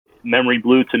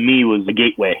memoryBlue to me was the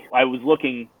gateway. I was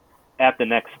looking at the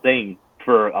next thing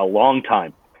for a long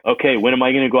time. Okay, when am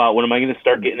I going to go out? When am I going to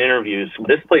start getting interviews?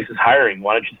 This place is hiring.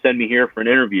 Why don't you send me here for an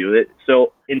interview?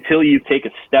 So until you take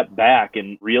a step back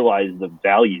and realize the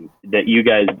value that you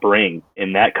guys bring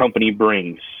and that company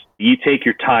brings, you take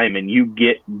your time and you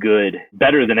get good,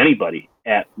 better than anybody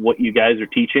at what you guys are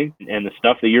teaching and the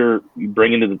stuff that you're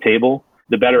bringing to the table,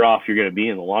 the better off you're going to be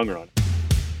in the long run.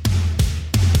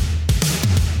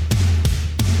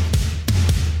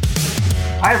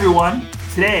 Hi, everyone.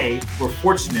 Today, we're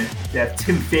fortunate to have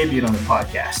Tim Fabian on the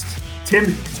podcast. Tim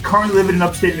is currently living in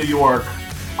upstate New York,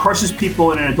 crushes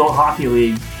people in an adult hockey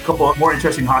league. A couple of more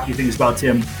interesting hockey things about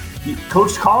Tim. He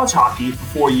coached college hockey for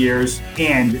 4 years,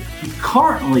 and he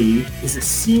currently is a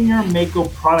Senior Mako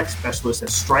Product Specialist at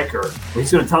Stryker.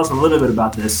 He's going to tell us a little bit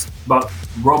about this, about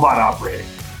robot operating.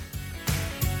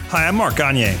 Hi, I'm Mark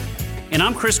Gagne. And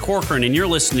I'm Chris Corcoran, and you're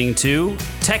listening to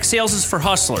Tech Sales is for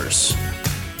Hustlers.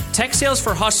 Tech Sales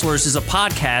for Hustlers is a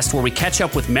podcast where we catch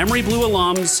up with memoryBlue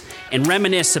alums and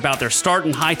reminisce about their start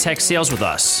in high-tech sales with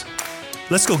us.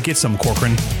 Let's go get some,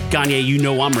 Corcoran. Gagne, you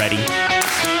know I'm ready.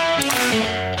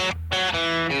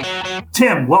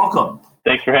 Tim, welcome.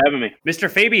 Thanks for having me.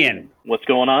 Mr. Fabian. What's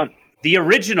going on? The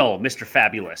original Mr.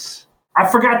 Fabulous. I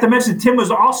forgot to mention, Tim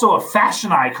was also a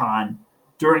fashion icon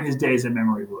during his days at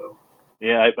memoryBlue.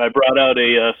 Yeah, I brought out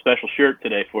a special shirt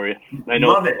today for you. I know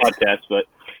Love it's a podcast, but...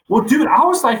 Well, dude, I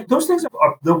was like, those things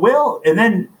are the whale, and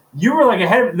then you were like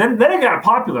ahead. Then it got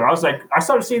popular. I was like, I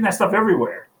started seeing that stuff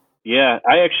everywhere. Yeah,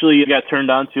 I actually got turned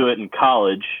on to it in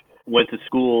college. Went to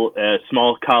school at a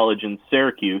small college in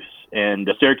Syracuse, and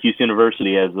Syracuse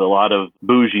University has a lot of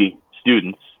bougie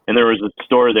students. And there was a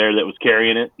store there that was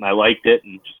carrying it, and I liked it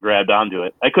and just grabbed onto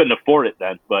it. I couldn't afford it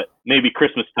then, but maybe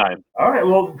Christmas time. All right,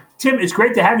 well, Tim, it's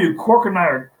great to have you. Cork and I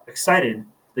are excited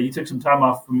that you took some time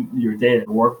off from your day to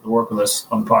work with us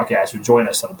on the podcast, or join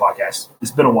us on the podcast.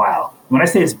 It's been a while. When I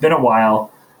say it's been a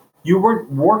while, you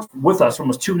worked with us for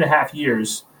almost 2.5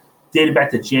 years, dated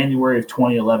back to January of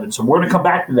 2011. So we're going to come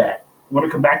back to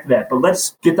that. But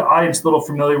let's get the audience a little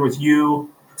familiar with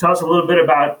you. Tell us a little bit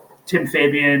about Tim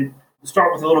Fabian.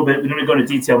 Start with a little bit. We don't need to go into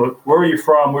detail, but where are you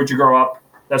from? Where'd you grow up?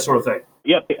 That sort of thing.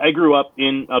 Yep, I grew up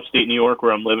in upstate New York,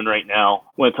 where I'm living right now.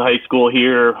 Went to high school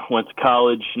here, went to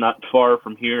college not far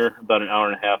from here, about an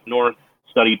hour and a half north.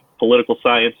 Studied political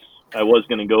science. I was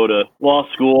going to go to law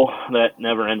school. That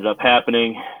never ended up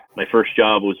happening. My first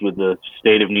job was with the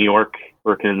state of New York,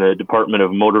 working in the Department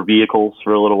of Motor Vehicles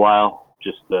for a little while.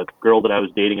 Just the girl that I was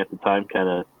dating at the time kind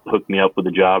of hooked me up with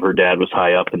a job. Her dad was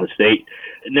high up in the state.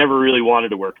 I never really wanted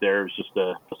to work there. It was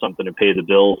just something to pay the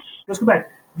bills. Let's go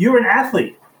back. You were an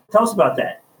athlete. Tell us about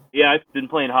that. Yeah, I've been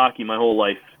playing hockey my whole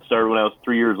life. Started when I was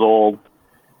 3 years old.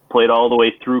 Played all the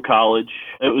way through college.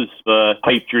 It was a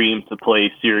pipe dream to play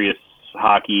serious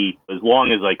hockey as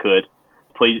long as I could.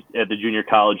 Played at the junior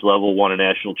college level, won a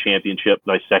national championship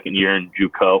my second year in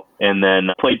JUCO, and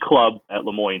then played club at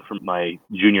Lemoyne for my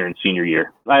junior and senior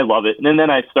year. I love it. And then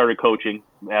I started coaching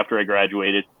after I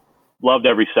graduated. Loved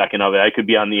every second of it. I could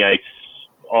be on the ice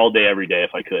all day, every day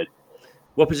if I could.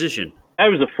 What position? I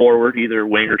was a forward, either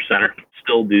wing or center.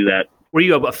 Still do that. Were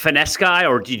you a finesse guy,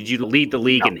 or did you lead the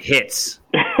league in hits?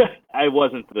 I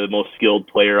wasn't the most skilled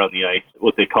player on the ice,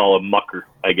 what they call a mucker,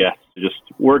 I guess. Just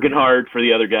working hard for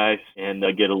the other guys and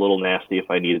get a little nasty if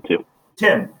I needed to.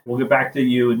 Tim, we'll get back to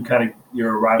you and kind of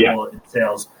your arrival in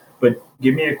sales. But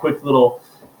give me a quick little,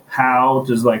 how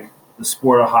does like the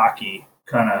sport of hockey,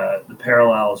 kind of the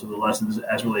parallels or the lessons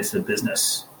as relates to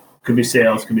business? Could be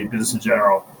sales, could be business in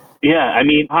general. Yeah, I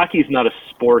mean, hockey's not a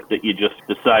sport that you just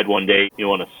decide one day you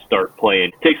want to start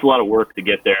playing. It takes a lot of work to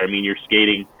get there. I mean, you're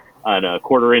skating on a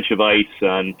quarter inch of ice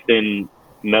on thin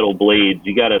metal blades.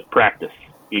 You got to practice.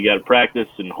 You got to practice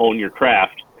and hone your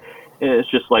craft. And it's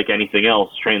just like anything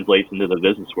else translates into the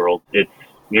business world.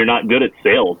 You're not good at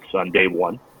sales on day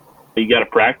one. You got to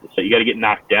practice it. You got to get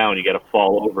knocked down. You got to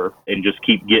fall over and just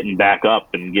keep getting back up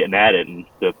and getting at it. And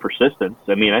the persistence,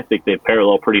 I mean, I think they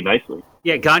parallel pretty nicely.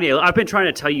 Yeah, Gagne, I've been trying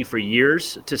to tell you for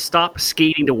years to stop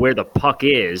skating to where the puck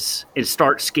is and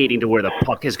start skating to where the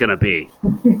puck is going to be.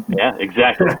 Yeah,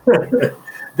 exactly.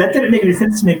 That didn't make any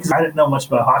sense to me because I didn't know much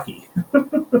about hockey.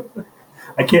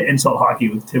 I can't insult hockey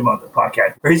with Tim on the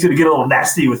podcast, or he's going to get a little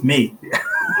nasty with me.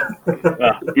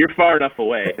 You're far enough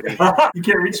away. You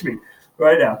can't reach me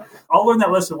right now. I'll learn that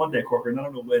lesson one day, Corcoran. I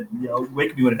don't know when.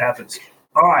 Wake me when it happens.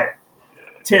 All right,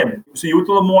 Tim. So you went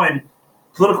to Lemoyne,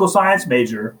 political science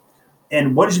major,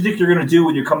 and what did you think you're going to do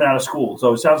when you're coming out of school?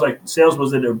 So it sounds like sales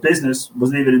wasn't, or business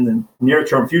wasn't even in the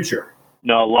near-term future.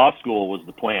 No, law school was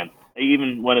the plan. I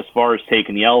even went as far as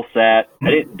taking the LSAT. I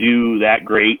didn't do that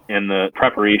great, and the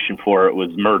preparation for it was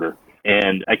murder.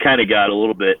 And I kind of got a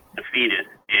little bit defeated.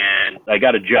 And I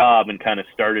got a job and kind of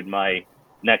started my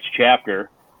next chapter,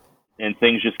 and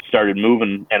things just started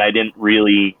moving, and I didn't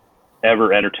really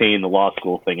ever entertain the law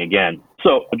school thing again.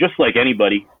 So just like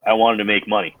anybody, I wanted to make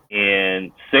money,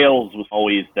 and sales was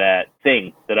always that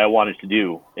thing that I wanted to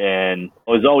do. And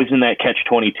I was always in that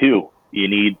catch-22. You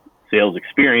need sales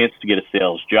experience to get a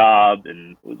sales job,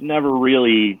 and was never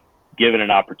really given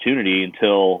an opportunity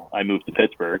until I moved to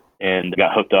Pittsburgh and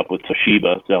got hooked up with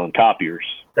Toshiba selling copiers.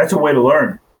 That's a way to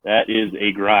learn. That is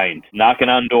a grind. Knocking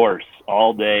on doors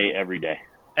all day, every day.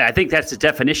 I think that's the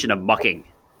definition of mucking.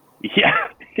 Yeah,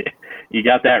 you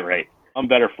got that right. I'm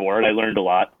better for it. I learned a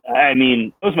lot. I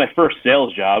mean, it was my first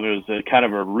sales job. It was kind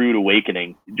of a rude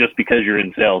awakening. Just because you're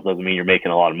in sales doesn't mean you're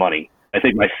making a lot of money. I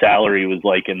think my salary was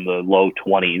like in the low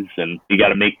 20s, and you got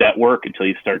to make that work until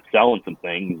you start selling some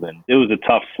things. And it was a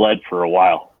tough sled for a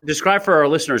while. Describe for our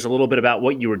listeners a little bit about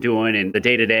what you were doing and the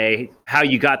day-to-day, how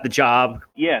you got the job.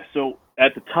 Yeah, so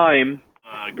at the time,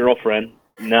 girlfriend,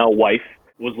 now wife,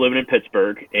 was living in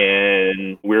Pittsburgh,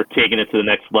 and we were taking it to the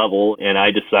next level, and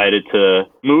I decided to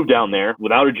move down there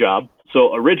without a job.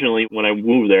 So originally, when I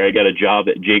moved there, I got a job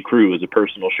at J. Crew as a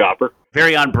personal shopper.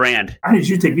 Very on brand. How did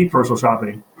you take me personal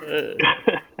shopping? It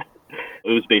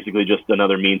was basically just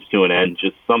another means to an end,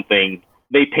 just something.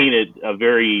 They painted a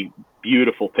very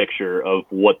beautiful picture of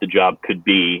what the job could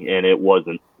be, and it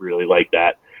wasn't really like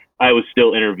that. I was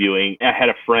still interviewing. I had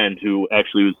a friend who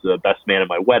actually was the best man at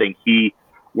my wedding. He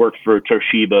worked for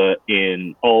Toshiba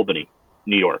in Albany,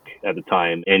 New York at the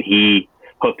time, and he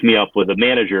hooked me up with a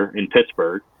manager in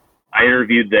Pittsburgh. I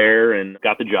interviewed there and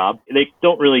got the job. They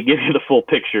don't really give you the full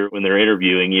picture when they're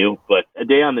interviewing you, but a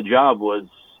day on the job was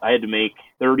I had to make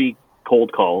 30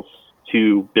 cold calls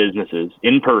to businesses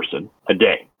in person a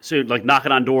day. So like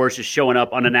knocking on doors, just showing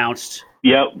up unannounced.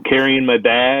 Yep, carrying my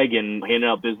bag and handing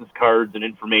out business cards and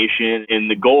information. And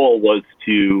the goal was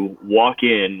to walk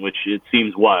in, which it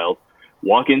seems wild,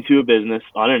 walk into a business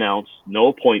unannounced, no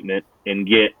appointment, and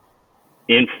get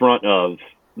in front of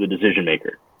the decision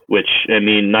maker, which, I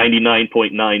mean,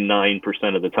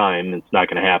 99.99% of the time, it's not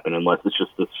going to happen unless it's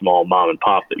just a small mom and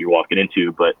pop that you're walking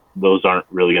into, but those aren't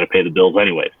really going to pay the bills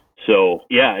anyways. So,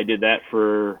 yeah, I did that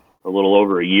for a little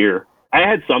over a year. I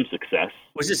had some success.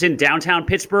 Was this in downtown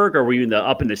Pittsburgh, or were you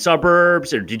up in the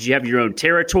suburbs, or did you have your own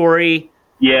territory?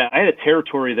 Yeah, I had a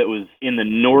territory that was in the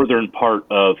northern part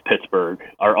of Pittsburgh.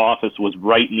 Our office was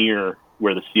right near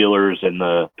where the Steelers and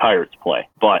the Pirates play,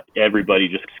 but everybody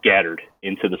just scattered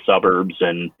into the suburbs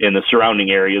and in the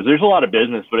surrounding areas. There's a lot of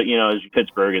business, but, you know, as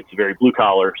Pittsburgh, it's very blue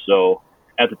collar. So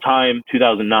at the time,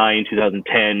 2009,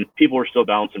 2010, people were still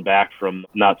bouncing back from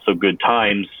not so good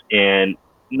times, and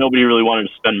nobody really wanted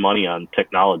to spend money on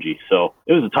technology. So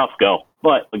it was a tough go,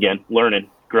 but again, learning,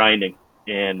 grinding.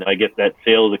 And I get that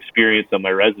sales experience on my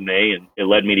resume, and it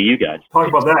led me to you guys. Talk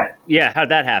about that. Yeah, how'd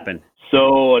that happen?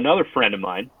 So another friend of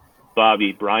mine,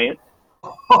 Bobby Bryant.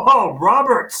 Oh,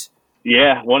 Roberts.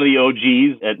 Yeah, one of the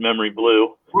OGs at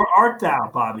memoryBlue. Where art thou,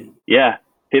 Bobby? Yeah,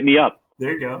 hit me up.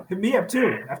 There you go. Hit me up,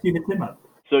 too, after you hit him up.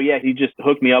 So, yeah, he just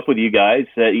hooked me up with you guys.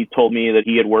 He told me that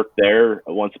he had worked there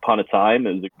once upon a time.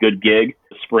 It was a good gig,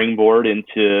 a springboard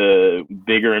into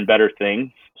bigger and better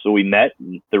things. So we met,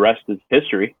 and the rest is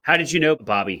history. How did you know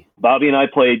Bobby? Bobby and I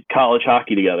played college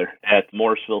hockey together at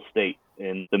Morrisville State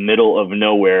in the middle of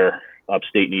nowhere,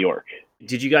 upstate New York.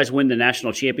 Did you guys win the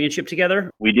national championship together?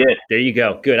 We did. There you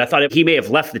go. Good. I thought he may have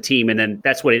left the team, and then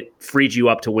that's what it freed you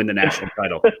up to win the national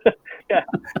title. Yeah.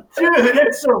 Dude,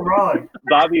 that's so wrong.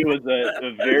 Bobby was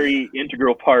a very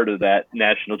integral part of that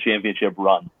national championship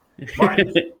run.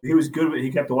 He was good. He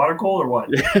kept the water cold or what?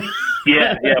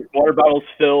 Yeah. Water bottles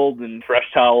filled and fresh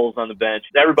towels on the bench.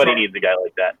 Everybody needs a guy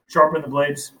like that. Sharpen the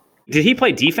blades. Did he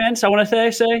play defense, I want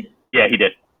to say? Yeah, he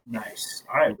did. Nice.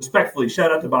 All right. Respectfully,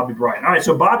 shout out to Bobby Bryant. All right.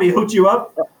 So Bobby hooked you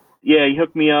up? Yeah, he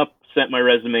hooked me up, sent my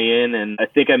resume in, and I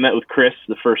think I met with Chris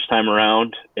the first time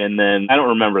around. And then I don't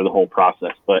remember the whole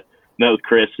process, but met with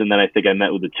Chris, and then I think I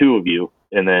met with the two of you,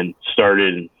 and then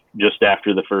started just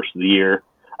after the first of the year.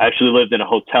 I actually lived in a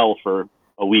hotel for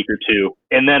a week or two,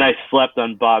 and then I slept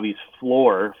on Bobby's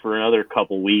floor for another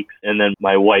couple weeks, and then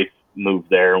my wife moved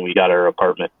there, and we got our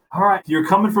apartment. All right. You're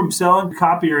coming from selling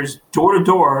copiers door to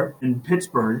door in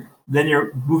Pittsburgh. Then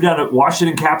you're moved down to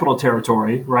Washington Capital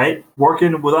Territory, right?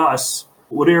 Working with us.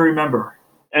 What do you remember?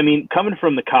 I mean, coming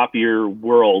from the copier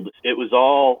world, it was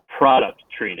all product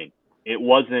training. It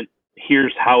wasn't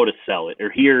here's how to sell it, or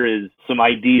here is some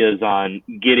ideas on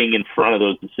getting in front of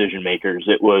those decision makers.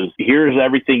 It was, here's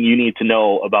everything you need to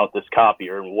know about this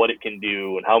copier and what it can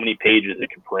do and how many pages it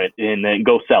can print, and then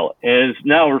go sell it. And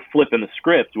now we're flipping the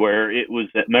script, where it was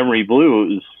at memoryBlue,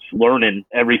 it was learning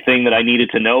everything that I needed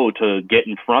to know to get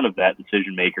in front of that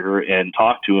decision maker and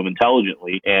talk to him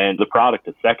intelligently. And the product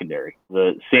is secondary.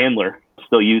 The Sandler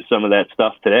still use some of that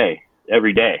stuff today,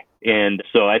 every day. And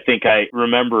so I think I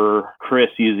remember Chris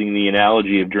using the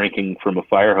analogy of drinking from a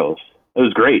fire hose. It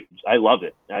was great. I loved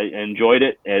it. I enjoyed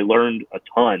it. I learned a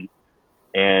ton.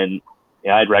 And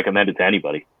yeah, I'd recommend it to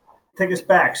anybody. Take us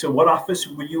back. So what office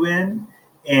were you in,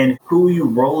 and who were you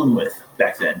rolling with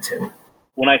back then, Tim?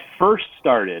 When I first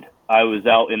started, I was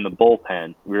out in the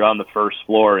bullpen. We were on the first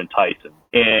floor in Tyson.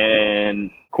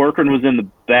 And Corcoran was in the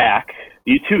back.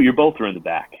 You too, you both were in the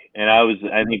back. And I was,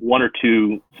 I think, one or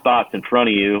two spots in front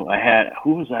of you.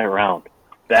 Who was I around?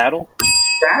 Battle?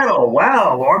 Battle,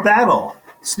 wow, our Battle.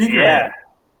 Sneaker. Yeah.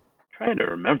 Trying to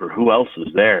remember who else was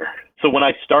there. So when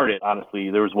I started, honestly,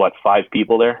 there was, 5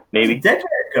 people there, maybe? A decade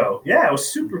ago. Yeah, it was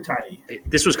super tiny.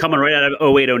 This was coming right out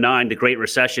of 08, 09, the Great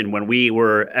Recession, when we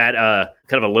were at a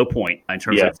kind of a low point in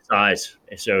terms of size.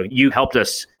 So you helped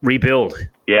us rebuild.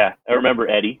 Yeah, I remember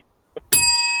Eddie.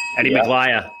 Eddie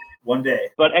McGuire. One day.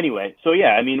 But anyway, so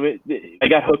yeah, I mean, I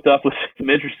got hooked up with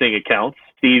some interesting accounts.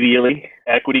 Steve Ely,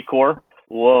 Equity Core.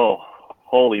 Whoa,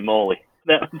 holy moly.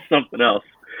 That was something else.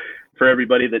 For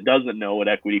everybody that doesn't know what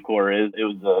Equity Core is, it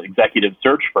was an executive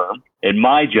search firm. And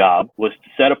my job was to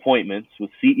set appointments with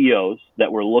CEOs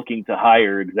that were looking to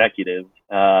hire executives,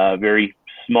 very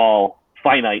small,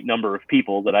 finite number of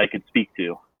people that I could speak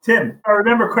to. Tim, if I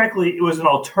remember correctly, it was an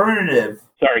alternative.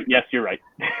 Sorry, yes, you're right.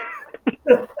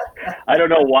 I don't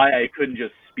know why I couldn't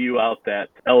just spew out that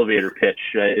elevator pitch.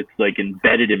 It's like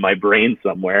embedded in my brain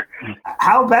somewhere.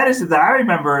 How bad is it that I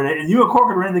remember it, and you and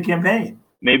Corcoran ran the campaign?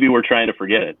 Maybe we're trying to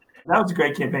forget it. That was a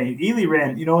great campaign. Ely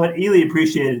ran, you know what? Ely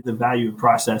appreciated the value of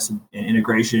process and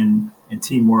integration and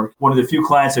teamwork. One of the few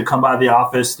clients that come by the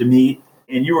office to meet,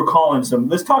 and you were calling some.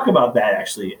 Let's talk about that,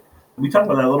 actually. We talked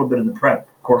about that a little bit in the prep.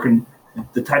 Corcoran,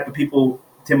 the type of people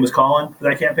Tim was calling for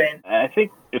that campaign? I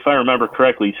think, if I remember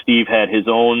correctly, Steve had his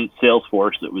own sales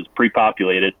force that was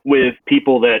pre-populated with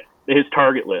people that his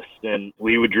target list, and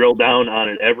we would drill down on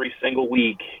it every single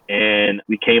week, and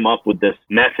we came up with this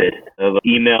method of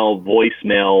email,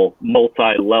 voicemail,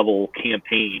 multi-level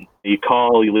campaign. You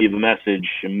call, you leave a message,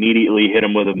 immediately hit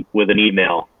them with an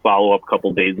email, follow up a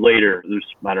couple days later. There's,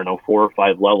 4 or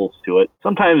 5 levels to it.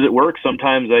 Sometimes it works.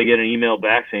 Sometimes I get an email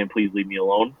back saying, please leave me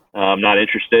alone. I'm not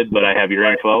interested, but I have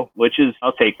your info, which is,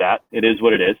 I'll take that. It is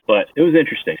what it is, but it was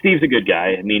interesting. Steve's a good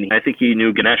guy. I mean, I think he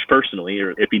knew Ganesh personally,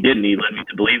 or if he didn't, he led me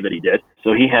to believe that he did.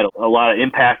 So he had a lot of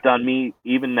impact on me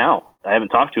even now. I haven't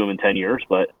talked to him in 10 years,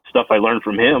 but stuff I learned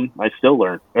from him, I still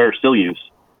learn, or still use.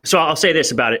 So I'll say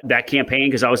this about it, that campaign,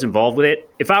 because I was involved with it.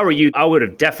 If I were you, I would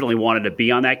have definitely wanted to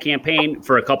be on that campaign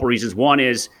for a couple reasons. One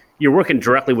is you're working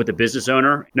directly with the business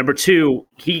owner. Number 2,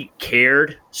 he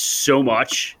cared so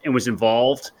much and was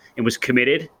involved and was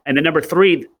committed. And then number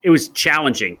 3, it was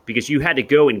challenging because you had to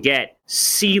go and get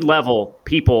C-level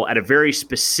people at a very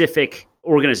specific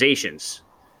organizations.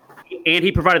 And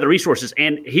he provided the resources.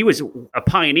 And he was a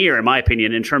pioneer, in my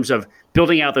opinion, in terms of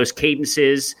building out those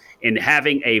cadences and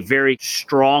having a very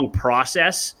strong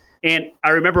process. And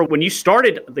I remember when you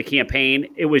started the campaign,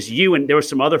 it was you and there were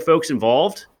some other folks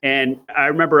involved. And I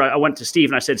remember I went to Steve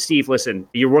and I said, Steve, listen,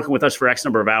 you're working with us for X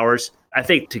number of hours. I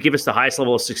think to give us the highest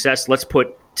level of success, let's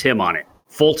put Tim on it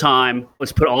full time.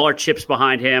 Let's put all our chips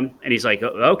behind him. And he's like,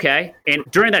 okay. And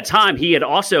during that time, he had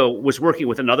also was working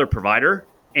with another provider.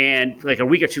 And like a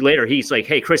week or two later, he's like,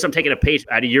 hey, Chris, I'm taking a page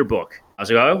out of your book. I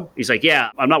was like, oh? He's like, yeah,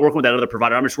 I'm not working with that other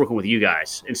provider. I'm just working with you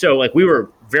guys. And so like we were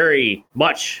very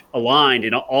much aligned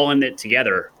and all in it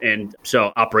together. And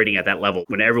so operating at that level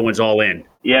when everyone's all in.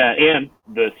 Yeah, and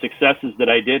the successes that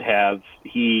I did have,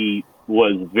 he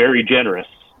was very generous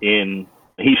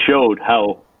he showed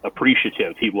how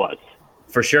appreciative he was.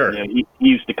 For sure. You know, he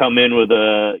used to come in with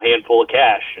a handful of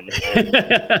cash and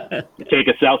take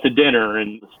us out to dinner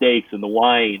and the steaks and the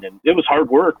wine. And it was hard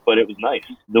work, but it was nice.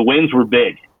 The wins were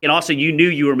big. And also you knew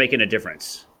you were making a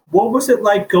difference. What was it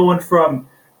like going from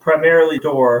primarily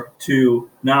door to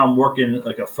now I'm working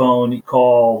like a phone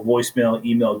call, voicemail,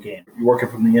 email game? You're working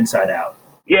from the inside out.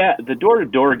 Yeah, the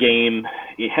door-to-door game,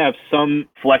 you have some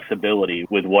flexibility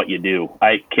with what you do.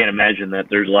 I can't imagine that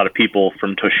there's a lot of people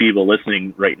from Toshiba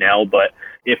listening right now, but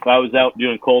if I was out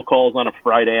doing cold calls on a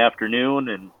Friday afternoon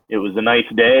and it was a nice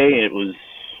day, it was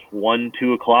 1,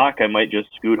 2 o'clock, I might just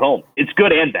scoot home. It's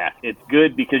good and bad. It's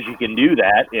good because you can do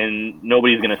that and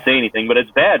nobody's going to say anything, but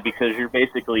it's bad because you're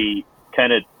basically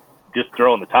kind of just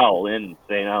throwing the towel in and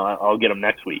saying, I'll get them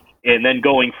next week. And then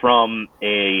going from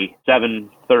a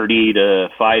 7:30 to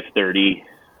 5:30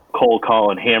 cold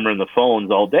call and hammering the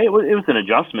phones all day, it was an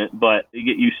adjustment, but you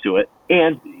get used to it.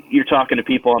 And you're talking to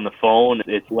people on the phone.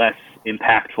 It's less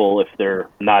impactful if they're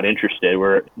not interested.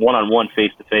 Where one-on-one,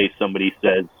 face-to-face, somebody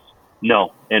says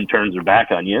no and turns their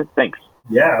back on you. Thanks.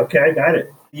 Yeah, okay, I got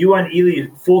it. You on Ely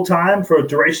full-time for a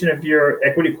duration of your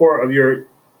equity core, of your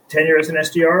tenure as an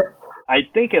SDR? I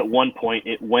think at one point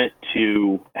it went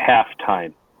to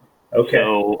half-time. Okay.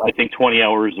 So I think 20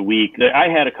 hours a week. I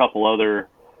had a couple other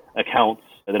accounts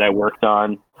that I worked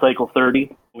on. Cycle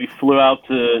 30. We flew out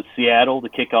to Seattle to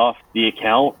kick off the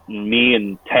account. Me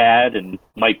and Tad and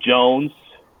Mike Jones.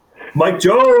 Mike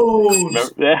Jones!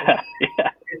 Remember? Yeah.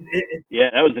 Yeah,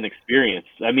 that was an experience.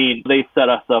 I mean, they set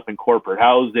us up in corporate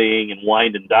housing and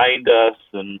wined and dined us,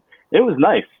 and it was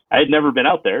nice. I had never been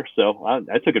out there, so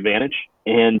I took advantage.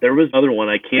 And there was another one.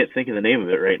 I can't think of the name of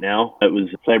it right now. It was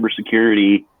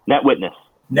cybersecurity NetWitness.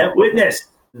 NetWitness.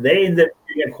 They ended up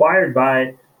being acquired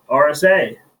by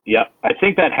RSA. Yeah, I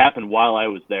think that happened while I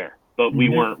was there, but we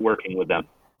weren't working with them.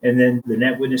 And then the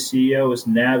NetWitness CEO is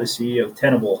now the CEO of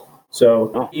Tenable.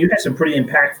 So you had some pretty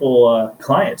impactful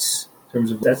clients in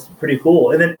terms of that's pretty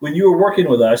cool. And then when you were working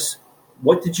with us,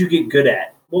 what did you get good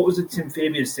at? What was the Tim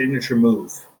Fabian signature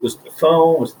move? Was it the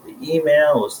phone? Was it the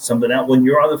email? Was it something else when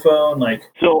you're on the phone?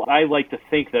 So I like to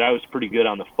think that I was pretty good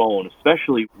on the phone,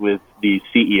 especially with the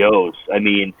CEOs. I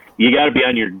mean, you got to be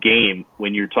on your game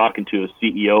when you're talking to a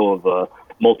CEO of a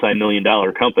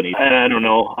multi-million-dollar company. And I don't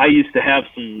know. I used to have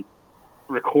some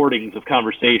recordings of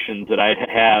conversations that I'd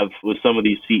have with some of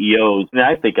these CEOs, and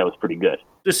I think I was pretty good.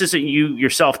 This isn't you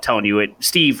yourself telling you it.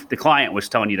 Steve, the client, was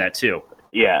telling you that too.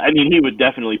 Yeah, I mean, he would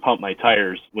definitely pump my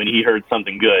tires when he heard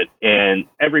something good. And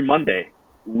every Monday,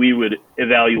 we would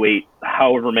evaluate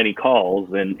however many calls,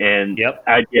 and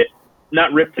I'd get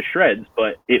not ripped to shreds,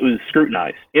 but it was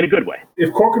scrutinized in a good way.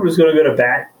 If Corcoran was going to go to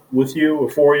bat with you or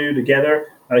for you together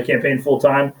on a campaign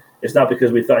full-time, it's not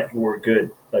because we thought you were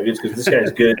good. It's because this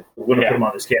guy's good. We're going to put him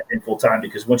on this campaign full-time,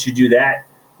 because once you do that,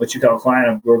 once you tell a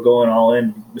client, we're going all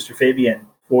in, Mr. Fabian,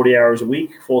 40 hours a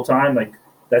week, full-time,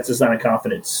 that's a sign of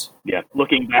confidence. Yeah.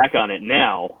 Looking back on it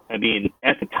now, I mean,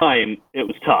 at the time, it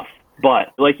was tough.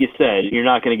 But like you said, you're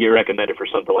not going to get recommended for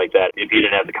something like that if you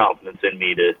didn't have the confidence in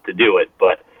me to do it.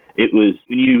 But it was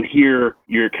when you hear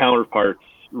your counterparts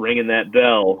ringing that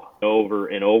bell over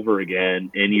and over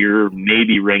again, and you're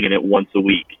maybe ringing it once a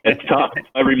week. It's tough.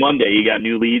 Every Monday, you got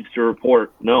new leads to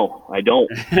report. No, I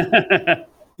don't.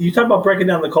 You talk about breaking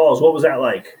down the calls. What was that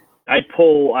like? I'd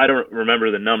pull, I don't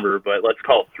remember the number, but let's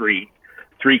call it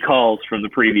three calls from the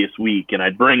previous week, and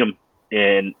I'd bring them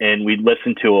and we'd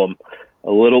listen to them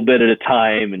a little bit at a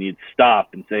time, and you'd stop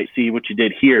and say, see what you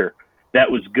did here. That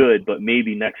was good, but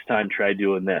maybe next time try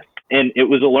doing this. And it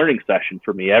was a learning session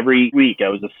for me. Every week I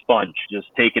was a sponge, just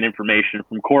taking information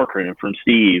from Corcoran and from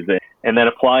Steve and then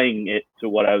applying it to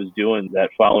what I was doing that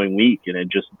following week, and then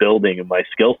just building my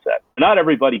skill set. Not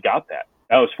everybody got that.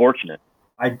 I was fortunate.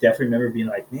 I definitely remember being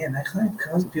like, man, that client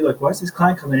comes and people like, why is this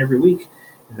client coming every week?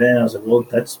 And then I was like, well,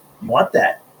 you want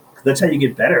that. That's how you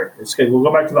get better. We'll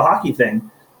go back to the hockey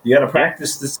thing. You got to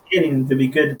practice the skating to be a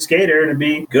good skater and to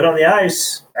be good on the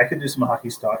ice. I could do some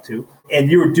hockey talk too. And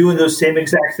you were doing those same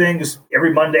exact things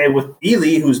every Monday with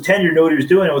Ely, who's tenure, knew what he was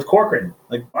doing, it with Corcoran.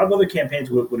 A lot of other campaigns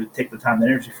would take the time and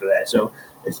energy for that. So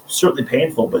it's certainly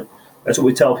painful, but that's what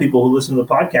we tell people who listen to the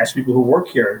podcast, people who work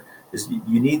here, is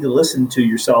you need to listen to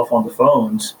yourself on the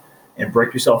phones and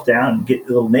break yourself down and get a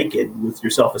little naked with your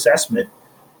self-assessment,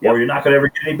 or you're not going to ever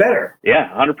get any better. Yeah,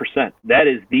 100%. That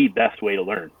is the best way to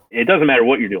learn. It doesn't matter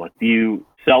what you're doing. You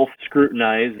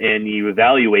self-scrutinize and you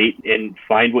evaluate and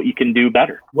find what you can do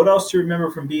better. What else do you remember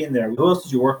from being there? Who else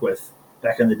did you work with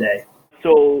back in the day?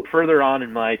 So further on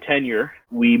in my tenure,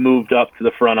 we moved up to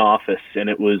the front office, and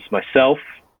it was myself,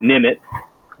 Nimitz,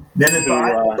 who's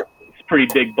a pretty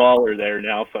big baller there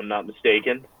now, if I'm not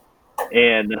mistaken,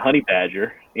 and then Honey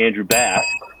Badger, Andrew Bass.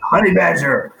 Honey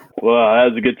Badger! Well, that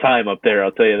was a good time up there,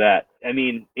 I'll tell you that. I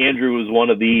mean, Andrew was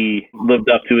lived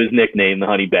up to his nickname, the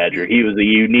Honey Badger. He was a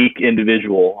unique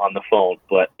individual on the phone,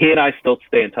 but he and I still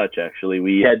stay in touch, actually.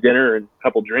 We had dinner and a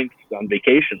couple drinks on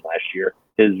vacation last year.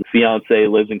 His fiance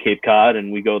lives in Cape Cod,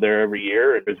 and we go there every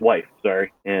year, and his wife,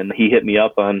 and he hit me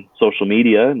up on social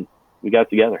media, and we got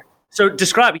together. So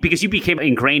describe, because you became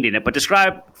ingrained in it, but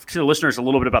describe to the listeners a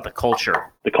little bit about the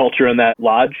culture. The culture in that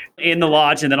lodge? In the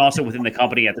lodge, and then also within the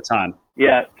company at the time.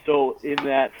 Yeah, so in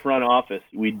that front office,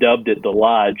 we dubbed it the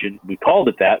lodge, and we called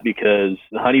it that because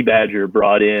the Honey Badger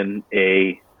brought in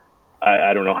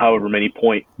I don't know, however many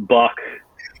point buck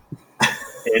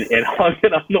and hung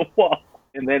it on the wall.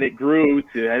 And then it grew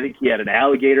to, I think he had an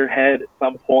alligator head at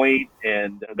some point,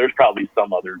 and there's probably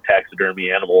some other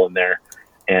taxidermy animal in there.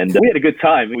 And we had a good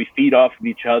time. We feed off of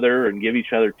each other and give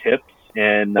each other tips.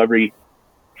 And every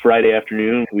Friday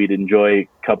afternoon, we'd enjoy a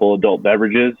couple adult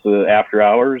beverages after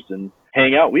hours and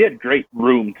hang out. We had great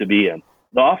room to be in.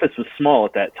 The office was small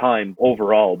at that time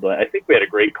overall, but I think we had a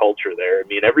great culture there. I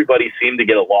mean, everybody seemed to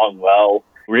get along well.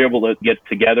 We were able to get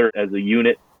together as a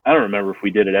unit. I don't remember if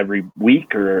we did it every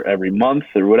week or every month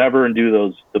or whatever and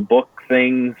do the book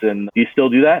things. And do you still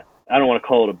do that? I don't want to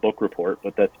call it a book report,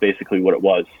 but that's basically what it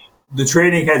was. The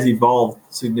training has evolved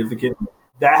significantly.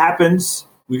 That happens.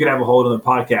 We could have a whole other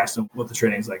podcast on what the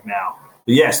training is like now.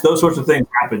 But yes, those sorts of things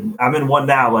happen. I'm in one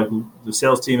now, like the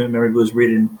sales team at memoryBlue is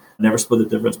reading Never Split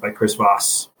the Difference by Chris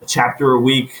Voss. A chapter a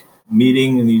week,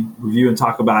 meeting, and you review and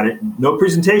talk about it. No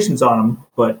presentations on them,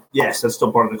 but yes, that's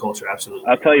still part of the culture, absolutely.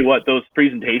 I'll tell you what, those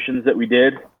presentations that we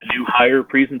did, a new hire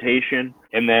presentation,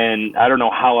 and then I don't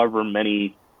know however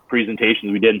many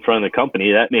presentations we did in front of the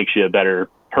company, that makes you a better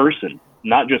person,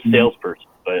 not just salesperson,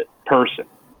 but person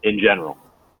in general.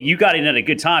 You got in at a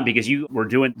good time because you were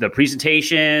doing the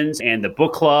presentations and the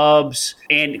book clubs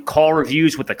and call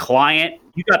reviews with the client.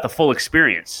 You got the full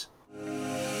experience.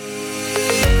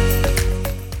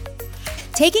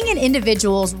 Taking an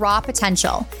individual's raw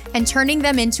potential and turning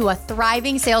them into a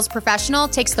thriving sales professional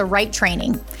takes the right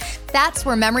training. That's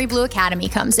where memoryBlue Academy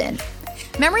comes in.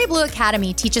 memoryBlue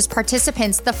Academy teaches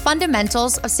participants the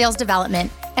fundamentals of sales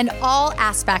development and all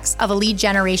aspects of a lead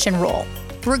generation role,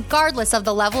 regardless of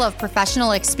the level of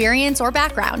professional experience or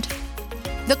background.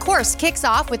 The course kicks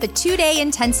off with a 2-day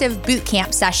intensive boot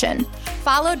camp session,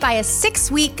 followed by a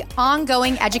 6-week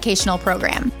ongoing educational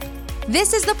program.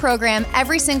 This is the program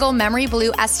every single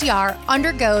memoryBlue SDR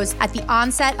undergoes at the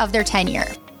onset of their tenure.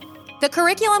 The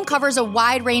curriculum covers a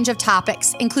wide range of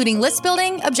topics, including list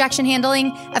building, objection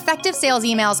handling, effective sales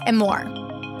emails, and more.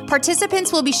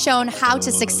 Participants will be shown how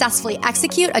to successfully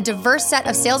execute a diverse set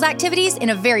of sales activities in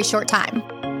a very short time,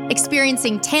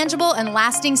 experiencing tangible and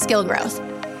lasting skill growth.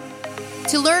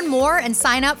 To learn more and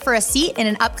sign up for a seat in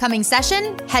an upcoming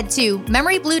session, head to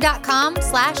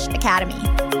memoryblue.com/academy.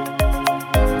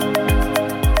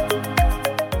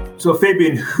 So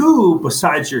Fabian, who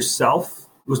besides yourself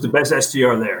was the best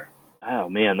SDR there? Oh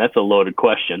man, that's a loaded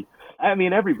question. I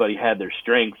mean, everybody had their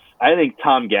strengths. I think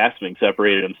Tom Gassman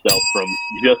separated himself from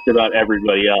just about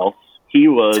everybody else. He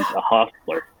was a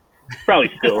hustler. Probably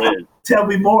still is. Tell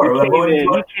me more.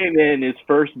 He came in his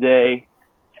first day,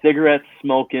 cigarettes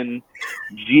smoking,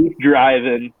 Jeep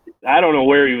driving. I don't know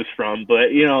where he was from,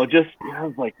 but, I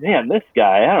was like, man, this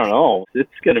guy, I don't know. It's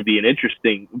going to be an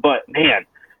interesting, but man,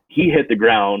 he hit the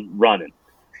ground running.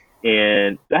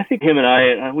 And I think him and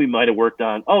I, we might have worked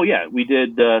on, we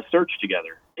did search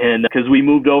together. And because we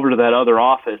moved over to that other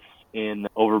office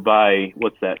over by,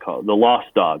 what's that called? The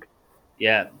Lost Dog.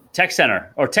 Yeah. Tech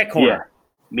Center or Tech Corner. Yeah.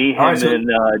 Me, him, and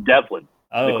Devlin.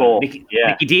 Oh, Nicole.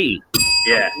 Nikki D.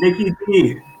 Yeah. Nikki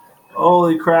D.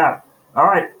 Holy crap. All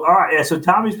right. Yeah, so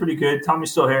Tommy's pretty good.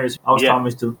 Tommy's still here. I was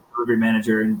Tommy's delivery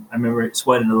manager, and I remember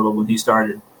sweating a little when he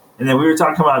started. And then we were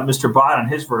talking about Mr. Bott on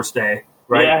his first day,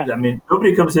 right? Yeah. I mean,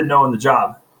 nobody comes in knowing the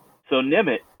job. So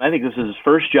Nimit, I think this is his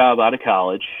first job out of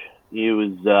college. He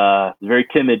was a very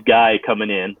timid guy coming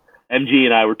in. MG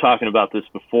and I were talking about this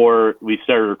before we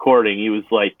started recording. He was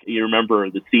like, you remember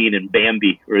the scene in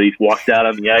Bambi where he walked out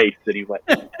on the ice and he went,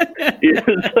 he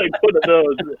was like one of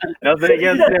those. Nothing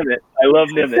against Nimit. I love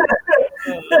Nimit.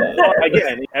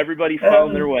 Again, everybody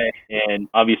found their way. And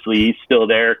obviously he's still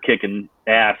there kicking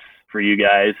ass for you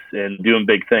guys and doing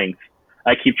big things.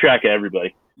 I keep track of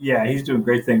everybody. Yeah, he's doing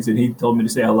great things. And he told me to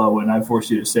say hello, and I forced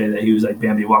you to say that he was like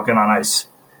Bambi walking on ice.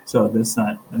 So that's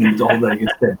not, I need to hold that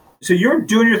against him. So you're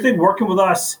doing your thing, working with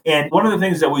us. And one of the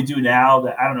things that we do now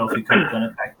that I don't know if we could have done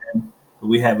it back then, but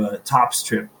we have a TOPS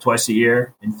trip twice a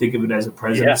year and think of it as a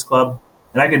President's Club.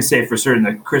 And I can say for certain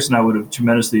that Chris and I would have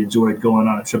tremendously enjoyed going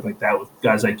on a trip like that with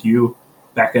guys like you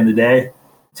back in the day,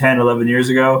 10, 11 years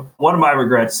ago. One of my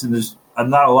regrets, and there's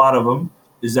not a lot of them,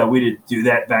 is that we didn't do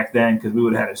that back then because we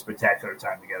would have had a spectacular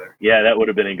time together. Yeah, that would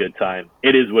have been a good time.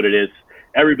 It is what it is.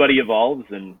 Everybody evolves,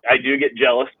 and I do get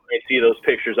jealous when I see those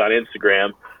pictures on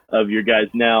Instagram of your guys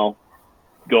now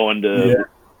going to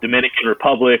Dominican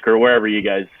Republic or wherever you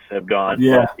guys have gone.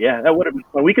 Yeah. But that would have been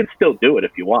fun. We can still do it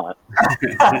if you want.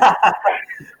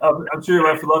 I'm sure your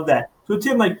wife would love that. So,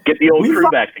 Tim, get the old crew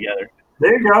back together.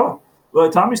 There you go. Well,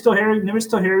 Tommy's still here. Nimit's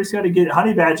still here. He's got to get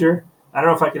Honey Badger. I don't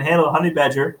know if I can handle a Honey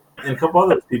Badger and a couple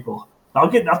other people. I'll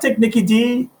take Nikki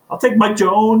D. I'll take Mike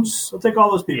Jones. I'll take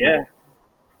all those people. Yeah.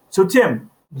 So, Tim,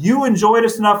 you enjoyed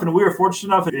us enough, and we were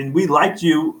fortunate enough, and we liked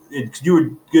you. You were a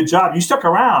good job. You stuck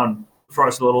around for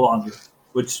us a little longer.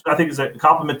 which I think is a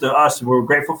compliment to us, and we're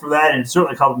grateful for that, and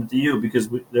certainly a compliment to you because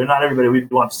they're not everybody we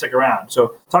want to stick around.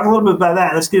 So talk a little bit about that,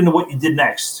 and let's get into what you did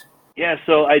next. Yeah,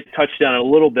 so I touched on it a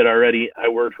little bit already. I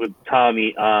worked with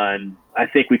Tommy on, I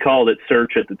think we called it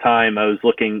search at the time.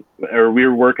 We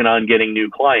were working on getting new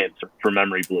clients for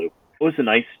memoryBlue. It was a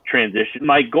nice transition.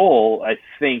 My goal, I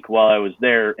think, while I was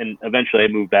there, and eventually I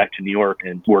moved back to New York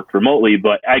and worked remotely,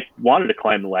 but I wanted to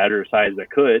climb the ladder as high as I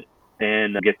could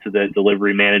and get to the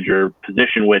delivery manager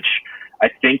position, which I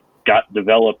think got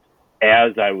developed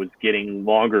as I was getting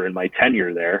longer in my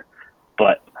tenure there.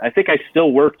 But I think I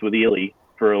still worked with Ely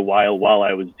for a while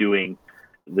I was doing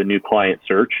the new client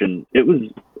search, and it was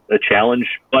a challenge,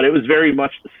 but it was very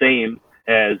much the same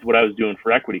as what I was doing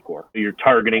for Equity Core. You're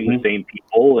targeting the same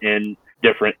people and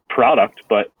different product,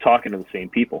 but talking to the same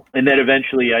people. And then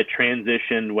eventually I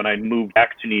transitioned when I moved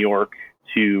back to New York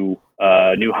to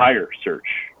new hire search.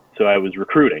 So I was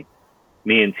recruiting,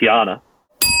 me and Tiana.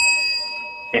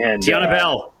 And Tiana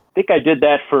Bell. I think I did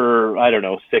that for,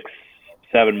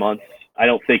 6-7 months. I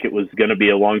don't think it was going to be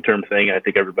a long-term thing. I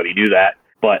think everybody knew that,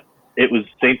 but it was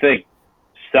the same thing.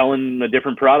 Selling a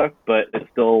different product, but it's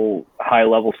still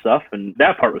high-level stuff. And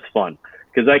that part was fun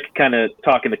because I could kind of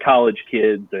talking to college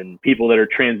kids and people that are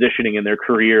transitioning in their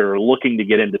career or looking to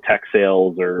get into tech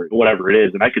sales or whatever it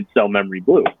is, and I could sell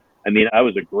memoryBlue. I mean, I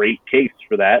was a great case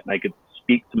for that, and I could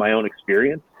speak to my own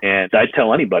experience. And I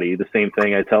tell anybody the same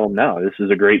thing I tell them now. This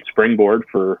is a great springboard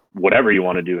for whatever you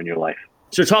want to do in your life.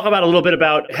 So talk about a little bit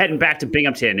about heading back to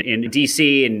Binghamton in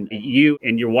DC, and you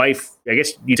and your wife, I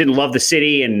guess you didn't love the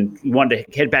city and you wanted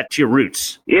to head back to your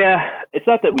roots. Yeah, it's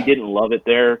not that we didn't love it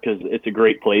there because it's a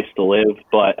great place to live,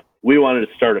 but we wanted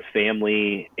to start a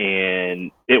family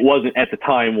and it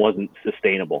wasn't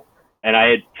sustainable. And I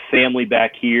had family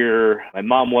back here. My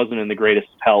mom wasn't in the greatest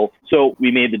health. So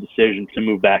we made the decision to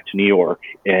move back to New York.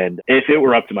 And if it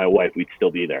were up to my wife, we'd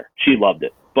still be there. She loved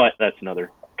it, but that's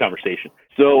another conversation.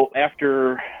 So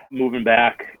after moving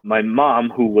back, my mom,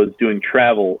 who was doing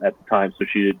travel at the time, so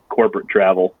she did corporate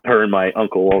travel, her and my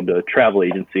uncle owned a travel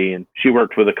agency, and she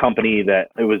worked with a company that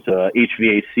it was a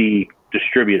HVAC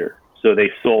distributor. So they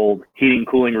sold heating,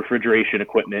 cooling, refrigeration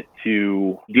equipment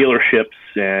to dealerships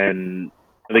and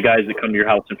the guys that come to your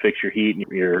house and fix your heat and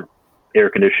your air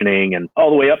conditioning and all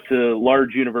the way up to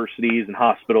large universities and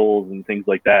hospitals and things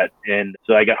like that. And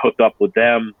so I got hooked up with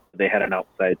them. They had an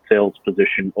outside sales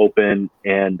position open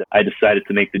and I decided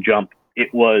to make the jump.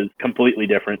 It was completely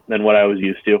different than what I was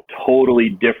used to. Totally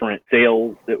different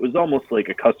sales. It was almost like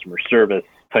a customer service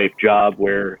type job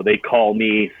where they call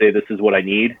me, say, this is what I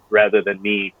need, rather than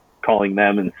me calling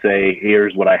them and say,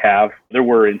 here's what I have. There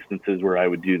were instances where I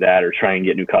would do that or try and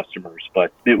get new customers,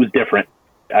 but it was different.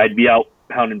 I'd be out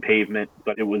pounding pavement,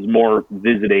 but it was more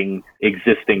visiting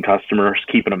existing customers,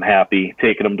 keeping them happy,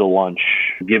 taking them to lunch,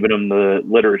 giving them the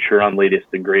literature on latest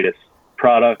and greatest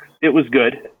products. It was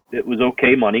good. It was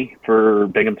okay money for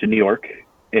Binghamton, New York,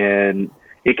 and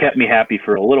it kept me happy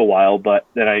for a little while, but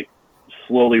then I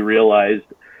slowly realized,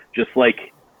 just like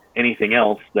anything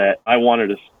else, that I wanted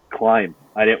to climb.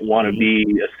 I didn't want to be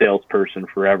a salesperson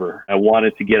forever. I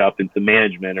wanted to get up into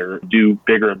management or do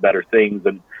bigger and better things,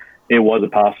 and it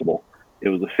wasn't possible. It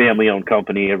was a family-owned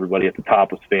company. Everybody at the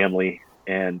top was family.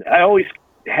 And I always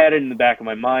had it in the back of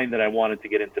my mind that I wanted to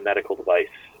get into medical device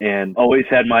and always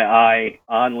had my eye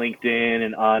on LinkedIn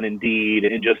and on Indeed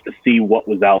and just to see what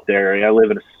was out there. I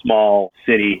live in a small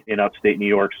city in upstate New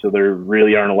York, so there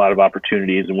really aren't a lot of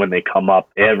opportunities. And when they come up,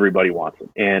 everybody wants them.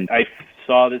 And I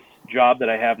saw this job that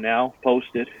I have now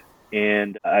posted,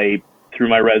 and I threw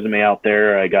my resume out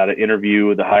there. I got an interview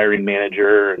with the hiring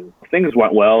manager, and things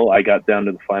went well. I got down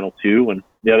to the final two, and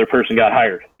the other person got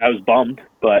hired. I was bummed,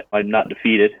 but I'm not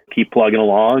defeated. Keep plugging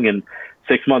along, and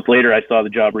 6 months later, I saw the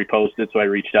job reposted, so I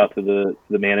reached out to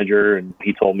the manager, and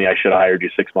he told me I should have hired you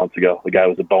 6 months ago. The guy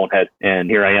was a bonehead, and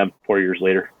here I am 4 years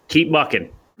later. Keep mucking.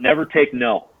 Never take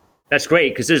no. That's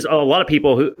great, because there's a lot of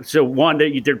people who, so one,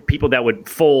 there are people that would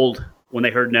fold when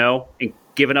they heard no and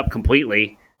given up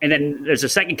completely. And then there's a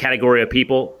second category of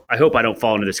people, I hope I don't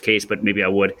fall into this case, but maybe I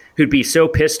would, who'd be so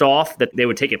pissed off that they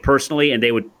would take it personally and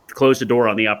they would close the door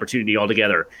on the opportunity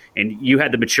altogether. And you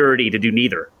had the maturity to do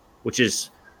neither, which is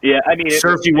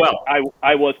served you well.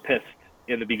 I was pissed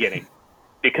in the beginning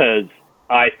because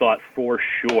I thought for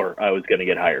sure I was going to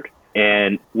get hired.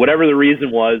 And whatever the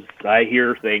reason was, I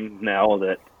hear things now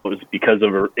that it was because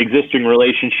of an existing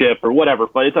relationship or whatever,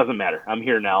 but it doesn't matter. I'm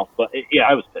here now. But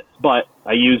I was pissed. But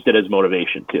I used it as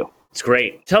motivation too. It's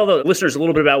great. Tell the listeners a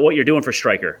little bit about what you're doing for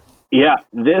Stryker. Yeah,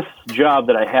 this job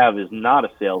that I have is not a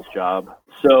sales job.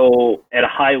 So at a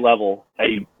high level,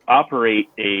 I operate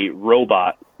a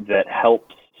robot that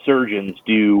helps surgeons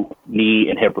do knee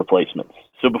and hip replacements.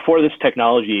 So before this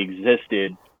technology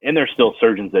existed, and there's still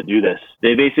surgeons that do this,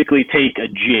 they basically take a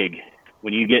jig.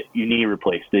 When you get your knee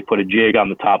replaced, they put a jig on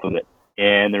the top of it,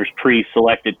 and there's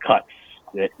pre-selected cuts.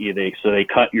 So they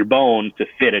cut your bone to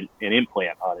fit an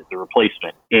implant on it, the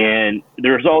replacement. And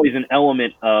there's always an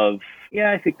element of,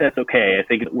 I think that's okay. I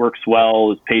think it works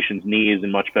well. This patient's knee is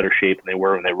in much better shape than they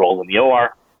were when they rolled in the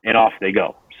OR, and off they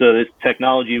go. So this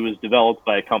technology was developed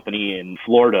by a company in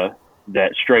Florida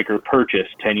that Stryker purchased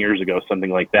 10 years ago,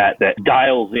 something like that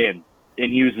dials in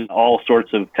and uses all sorts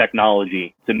of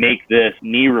technology to make this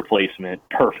knee replacement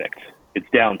perfect. It's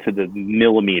down to the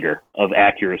millimeter of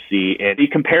accuracy. And you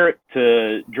compare it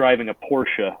to driving a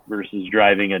Porsche versus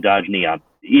driving a Dodge Neon.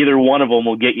 Either one of them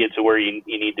will get you to where you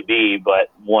need to be, but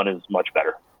one is much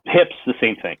better. Hips, the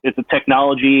same thing. It's a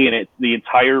technology, and it's the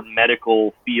entire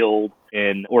medical field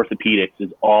and orthopedics is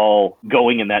all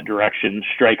going in that direction.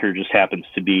 Stryker just happens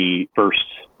to be first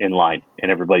in line,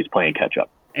 and everybody's playing catch up.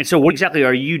 And so what exactly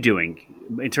are you doing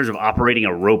in terms of operating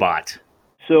a robot?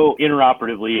 So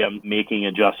intraoperatively, I'm making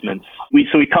adjustments. We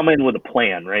come in with a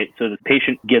plan, right? So the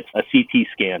patient gets a CT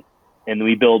scan, and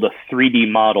we build a 3D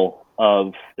model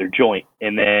of their joint,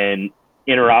 and then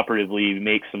intraoperatively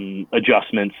make some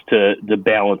adjustments to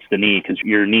balance the knee, because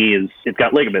your knee it's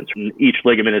got ligaments. Each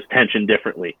ligament is tensioned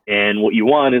differently. And what you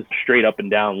want is a straight up and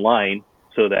down line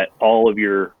so that all of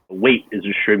your weight is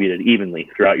distributed evenly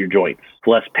throughout your joints. It's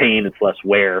less pain, it's less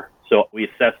wear. So we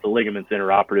assess the ligaments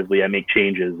intraoperatively. I make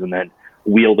changes and then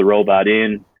wheel the robot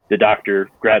in. The doctor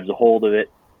grabs a hold of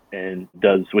it and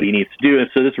does what he needs to do. And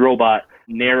so this robot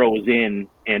narrows in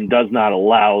and does not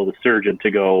allow the surgeon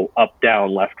to go up,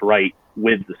 down, left, right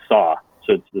with the saw.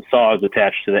 So the saw is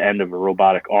attached to the end of a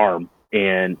robotic arm,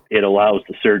 and it allows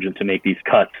the surgeon to make these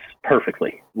cuts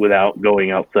perfectly without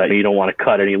going outside. You don't want to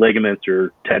cut any ligaments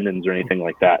or tendons or anything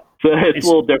like that. So it's a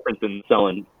little different than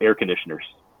selling air conditioners.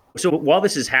 So while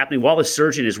this is happening, while the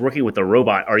surgeon is working with the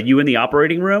robot, are you in the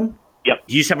operating room? Yep.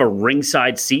 Do you just have a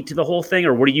ringside seat to the whole thing,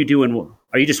 or what are you doing?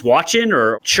 Are you just watching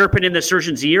or chirping in the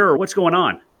surgeon's ear, or what's going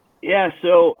on? Yeah,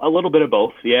 so a little bit of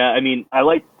both. Yeah, I mean, I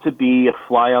like to be a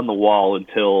fly on the wall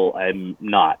until I'm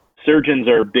not. Surgeons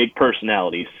are big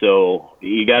personalities, so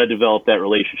you got to develop that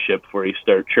relationship before you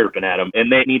start chirping at them.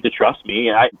 And they need to trust me.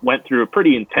 I went through a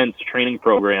pretty intense training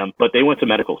program, but they went to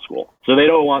medical school. So they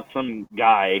don't want some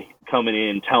guy coming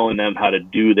in telling them how to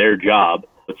do their job.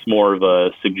 It's more of a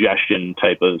suggestion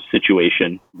type of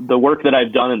situation. The work that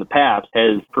I've done in the past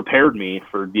has prepared me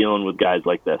for dealing with guys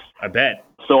like this. I bet.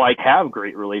 So I have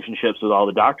great relationships with all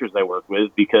the doctors I work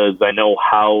with because I know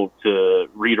how to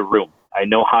read a room. I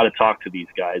know how to talk to these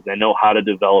guys. I know how to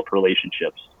develop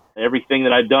relationships. Everything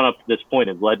that I've done up to this point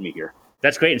has led me here.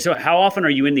 That's great. And so how often are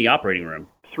you in the operating room?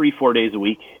 3-4 days a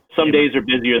week. Some days are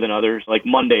busier than others. Like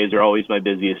Mondays are always my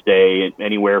busiest day,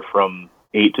 anywhere from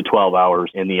 8 to 12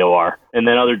 hours in the OR. And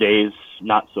then other days,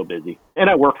 not so busy. And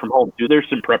I work from home too. There's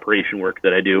some preparation work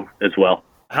that I do as well.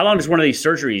 How long does one of these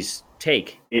surgeries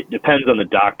take? It depends on the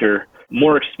doctor.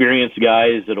 More experienced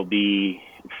guys, it'll be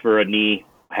for a knee,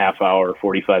 half hour,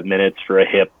 45 minutes. For a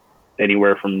hip,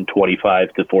 anywhere from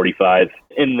 25 to 45.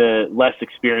 In the less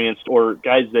experienced or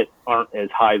guys that aren't as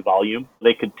high volume,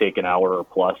 they could take an hour or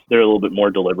plus. They're a little bit more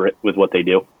deliberate with what they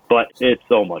do. But it's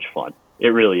so much fun. It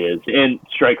really is. And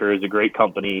Stryker is a great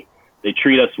company. They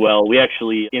treat us well. We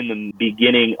actually, in the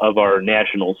beginning of our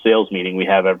national sales meeting we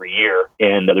have every year,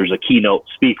 and there's a keynote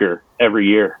speaker every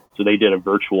year. So they did a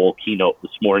virtual keynote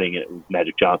this morning, and it was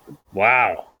Magic Johnson.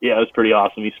 Wow. Yeah, it was pretty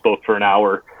awesome. He spoke for an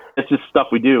hour. It's just stuff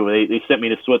we do. They sent me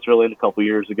to Switzerland a couple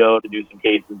years ago to do some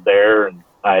cases there, and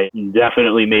I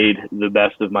definitely made the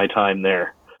best of my time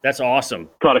there. That's awesome.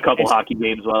 Caught a couple hockey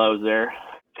games while I was there.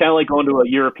 It's kind of like going to a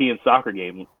European soccer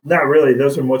game. Not really.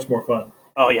 Those are much more fun.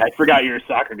 Oh, yeah. I forgot you're a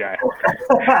soccer guy.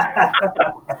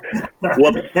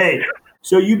 Hey,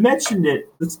 so you mentioned it.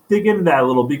 Let's dig into that a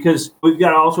little because we've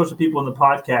got all sorts of people in the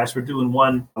podcast. We're doing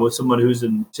one with someone who's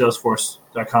in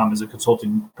Salesforce.com as a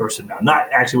consulting person now. Not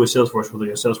actually with Salesforce, but like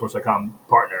a Salesforce.com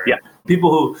partner. Yeah.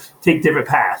 People who take different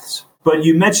paths. But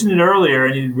you mentioned it earlier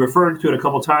and you referred to it a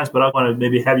couple of times, but I want to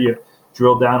maybe have you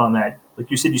drill down on that. Like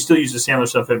you said, you still use the Sandler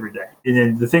stuff every day. And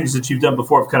then the things that you've done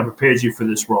before have kind of prepared you for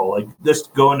this role. Like, let's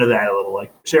go into that a little.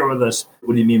 Like, share with us,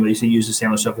 what do you mean when you say use the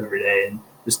Sandler stuff every day? And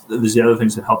there's the other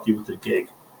things that helped you with the gig.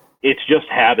 It's just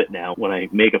habit now when I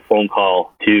make a phone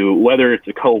call to whether it's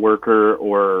a coworker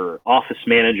or office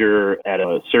manager at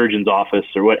a surgeon's office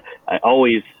or what, I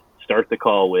always start the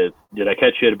call with, did I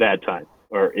catch you at a bad time?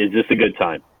 Or is this a good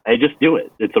time? I just do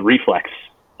it. It's a reflex.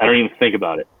 I don't even think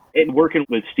about it. And working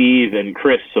with Steve and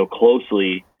Chris so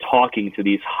closely talking to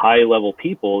these high level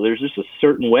people, there's just a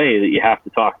certain way that you have to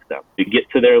talk to them to get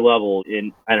to their level.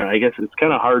 And I don't know, I guess it's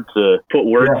kind of hard to put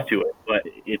words to it, but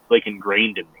it's like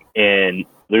ingrained in me. And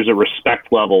there's a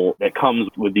respect level that comes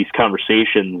with these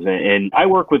conversations. And I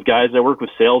work with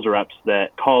sales reps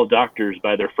that call doctors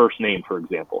by their first name, for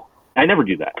example. I never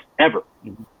do that, ever,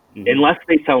 unless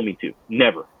they tell me to.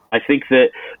 Never. I think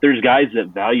that there's guys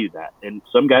that value that, and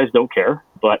some guys don't care.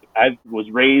 But I was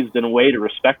raised in a way to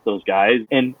respect those guys.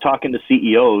 And talking to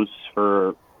CEOs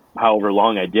for however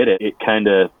long I did it, it kind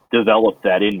of developed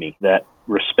that in me, that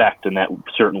respect and that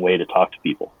certain way to talk to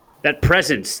people. That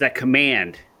presence, that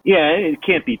command. Yeah, it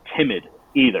can't be timid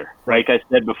either. Like I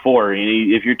said before,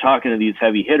 if you're talking to these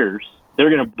heavy hitters, they're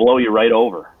going to blow you right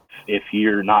over if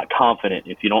you're not confident,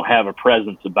 if you don't have a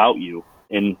presence about you.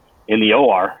 In the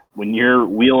OR, when you're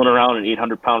wheeling around an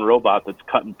 800-pound robot that's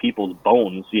cutting people's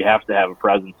bones, you have to have a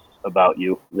presence about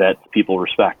you that people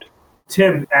respect.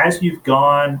 Tim, as you've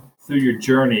gone through your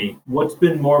journey, what's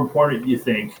been more important, do you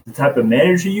think? The type of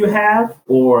manager you have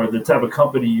or the type of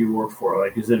company you work for?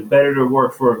 Like, is it better to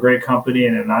work for a great company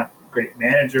and a not great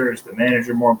manager? Is the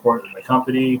manager more important than the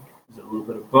company? Is it a little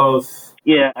bit of both?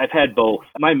 Yeah, I've had both.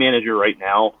 My manager right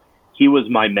now, he was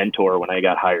my mentor when I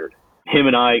got hired. Him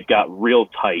and I got real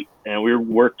tight, and we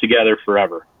worked together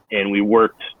forever. And we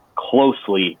worked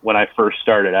closely when I first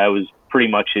started. I was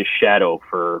pretty much his shadow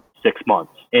for 6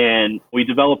 months. And we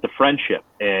developed a friendship.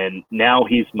 And now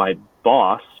he's my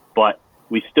boss, but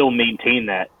we still maintain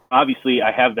that. Obviously,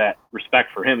 I have that respect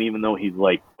for him, even though he's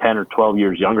like 10 or 12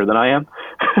 years younger than I am.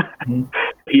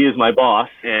 He is my boss,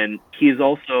 and he's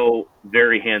also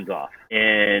very hands-off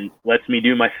and lets me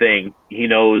do my thing. He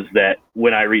knows that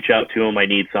when I reach out to him, I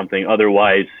need something.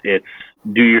 Otherwise, it's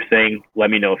do your thing. Let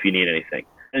me know if you need anything.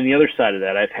 And the other side of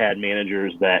that, I've had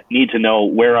managers that need to know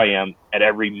where I am at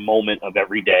every moment of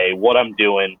every day, what I'm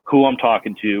doing, who I'm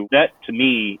talking to. That, to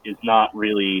me, is not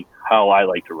really how I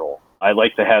like to roll. I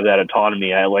like to have that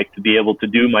autonomy. I like to be able to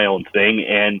do my own thing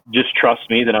and just trust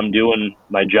me that I'm doing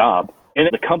my job. And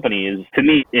the company is, to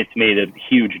me, it's made a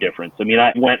huge difference. I mean,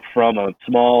 I went from a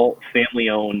small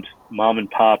family-owned mom and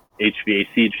pop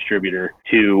HVAC distributor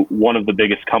to one of the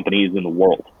biggest companies in the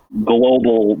world,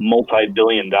 global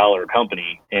multi-billion-dollar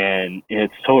company, and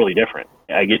it's totally different.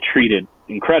 I get treated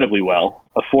incredibly well,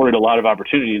 afforded a lot of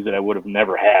opportunities that I would have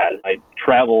never had. I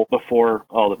travel before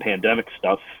all the pandemic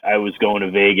stuff. I was going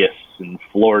to Vegas and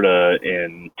Florida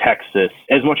and Texas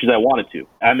as much as I wanted to.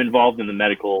 I'm involved in the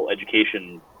medical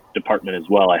education department as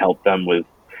well. I help them with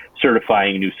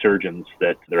certifying new surgeons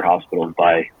that their hospitals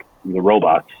buy the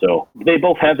robots. So they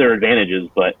both have their advantages,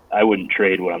 but I wouldn't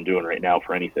trade what I'm doing right now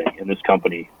for anything in this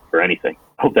company for anything.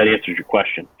 I hope that answers your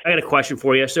question. I got a question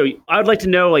for you. So I would like to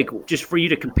know, like, just for you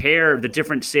to compare the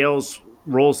different sales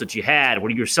roles that you had,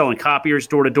 when you were selling copiers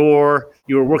door to door,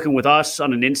 you were working with us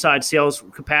on an inside sales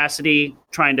capacity,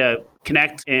 trying to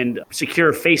connect and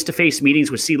secure face-to-face meetings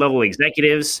with C-level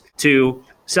executives, to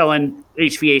selling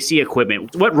HVAC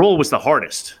equipment. What role was the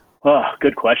hardest? Oh,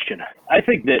 good question. I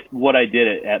think that what I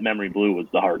did at memoryBlue was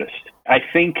the hardest. I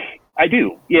think I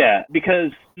do, yeah,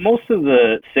 because most of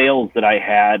the sales that I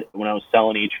had when I was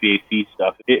selling HVAC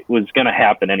stuff, it was going to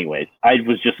happen anyways. I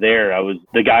was just there. I was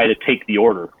the guy to take the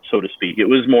order, so to speak. It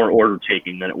was more order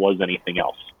taking than it was anything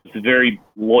else. It's a very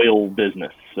loyal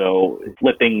business, so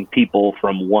flipping people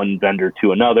from one vendor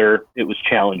to another, it was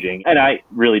challenging, and I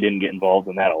really didn't get involved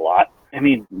in that a lot. I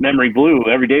mean, memoryBlue,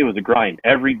 every day was a grind.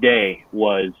 Every day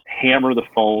was hammer the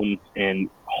phone and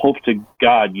hope to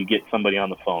God you get somebody on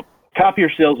the phone. Copier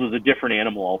sales was a different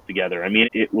animal altogether. I mean,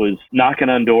 it was knocking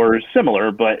on doors, similar,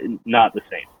 but not the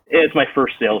same. It's my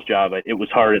first sales job. It was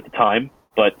hard at the time,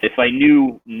 but if I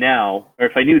knew now, or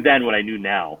if I knew then what I knew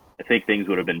now, I think things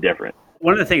would have been different.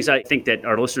 One of the things I think that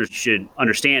our listeners should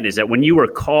understand is that when you were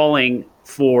calling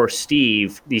for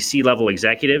Steve, these C-level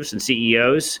executives and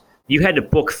CEOs, you had to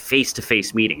book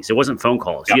face-to-face meetings. It wasn't phone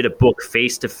calls. Yep. You had to book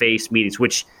face-to-face meetings,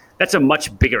 which that's a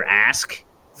much bigger ask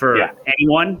for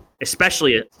anyone,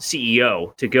 especially a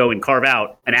CEO, to go and carve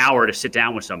out an hour to sit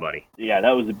down with somebody. Yeah, that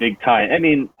was a big time. I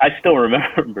mean, I still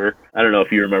remember, I don't know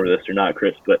if you remember this or not,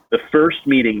 Chris, but the first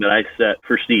meeting that I set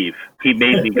for Steve, he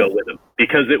made me go with him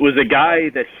because it was a guy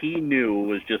that he knew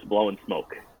was just blowing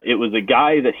smoke. It was a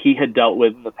guy that he had dealt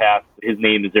with in the past. His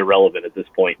name is irrelevant at this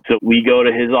point. So we go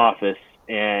to his office,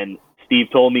 and Steve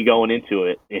told me going into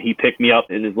it, and he picked me up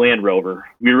in his Land Rover.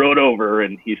 We rode over,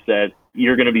 and he said,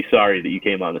 "You're going to be sorry that you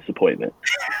came on this appointment."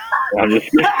 I'm just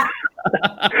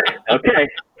okay.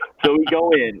 So we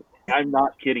go in. I'm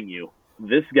not kidding you.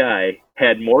 This guy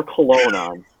had more cologne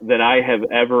on than I have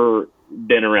ever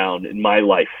been around in my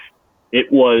life.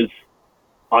 It was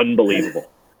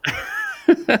unbelievable.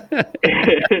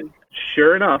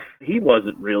 Sure enough, he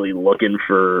wasn't really looking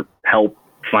for help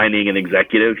finding an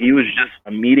executive. He was just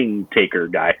a meeting taker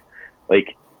guy.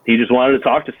 Like, he just wanted to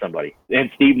talk to somebody. And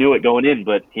Steve knew it going in,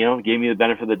 but, gave me the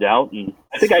benefit of the doubt. And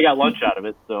I think I got lunch out of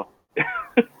it. So,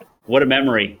 What a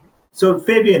memory. So,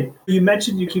 Fabian, you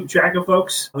mentioned you keep track of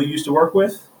folks who you used to work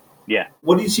with. Yeah.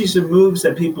 What do you see some moves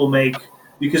that people make?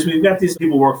 Because we've got these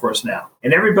people work for us now.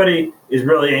 And everybody is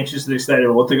really anxious and excited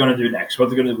about what they're going to do next, what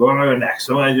they're going to do, what am I going to do next,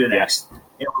 what am I going to do next.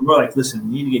 And we're like,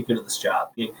 listen, you need to get good at this job.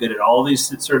 Get good at all these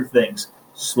certain things.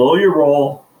 Slow your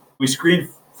roll. We screen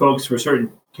folks for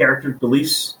certain character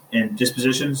beliefs and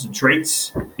dispositions and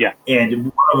traits. Yeah. And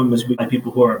one of them is we like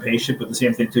people who are impatient, but the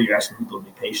same thing too, you're asking people to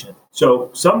be patient. So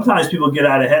sometimes people get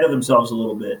out ahead of themselves a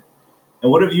little bit.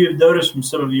 And what have you noticed from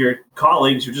some of your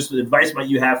colleagues, or just advice might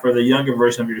you have for the younger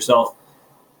version of yourself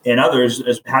and others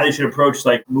as how they should approach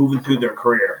like moving through their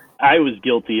career? I was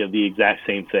guilty of the exact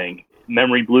same thing.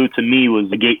 memoryBlue to me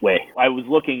was a gateway. I was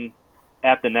looking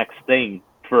at the next thing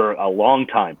for a long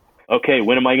time. Okay,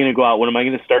 when am I going to go out? When am I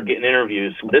going to start getting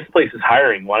interviews? This place is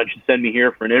hiring. Why don't you send me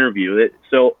here for an interview?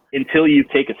 So until you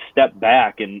take a step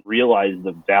back and realize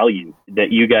the value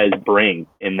that you guys bring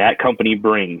and that company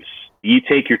brings, you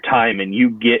take your time and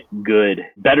you get good,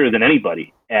 better than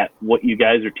anybody at what you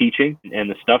guys are teaching and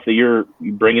the stuff that you're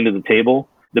bringing to the table,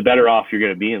 the better off you're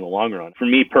going to be in the long run. For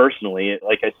me personally,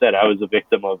 like I said, I was a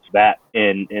victim of that.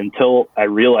 And until I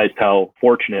realized how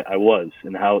fortunate I was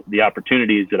and how the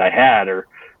opportunities that I had are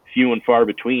few and far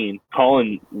between,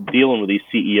 dealing with these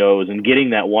CEOs and getting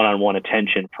that one-on-one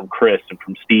attention from Chris and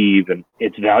from Steve, and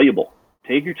it's valuable.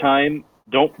 Take your time.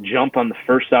 Don't jump on the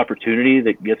first opportunity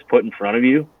that gets put in front of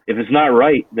you. If it's not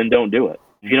right, then don't do it.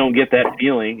 If you don't get that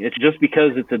feeling, it's just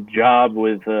because it's a job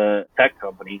with a tech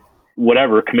company,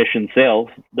 whatever, commission sales,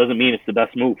 doesn't mean it's the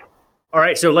best move. All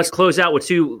right, so let's close out with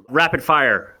 2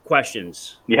 rapid-fire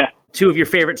questions. Yeah. 2 of your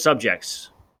favorite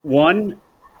subjects. One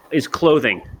is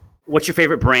clothing. What's your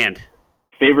favorite brand?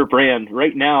 Favorite brand?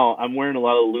 Right now, I'm wearing a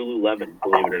lot of Lululemon,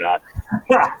 believe it or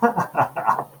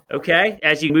not. Okay.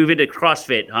 As you move into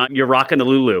CrossFit, you're rocking the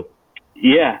Lulu.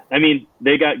 Yeah. I mean,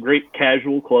 they got great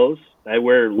casual clothes. I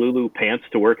wear Lulu pants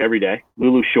to work every day.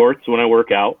 Lulu shorts when I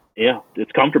work out. Yeah,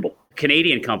 it's comfortable.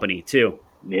 Canadian company, too.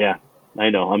 Yeah, I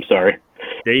know. I'm sorry.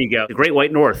 There you go. The Great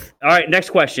White North. All right,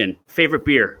 next question. Favorite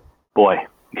beer? Boy,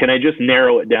 can I just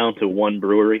narrow it down to one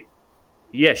brewery?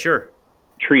 Yeah, sure.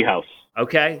 Treehouse.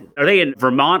 Okay. Are they in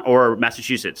Vermont or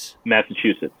Massachusetts?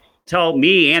 Massachusetts. Tell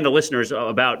me and the listeners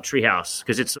about Treehouse,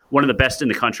 because it's one of the best in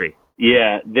the country.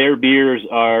 Yeah, their beers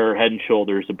are head and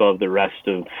shoulders above the rest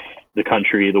of the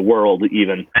country, the world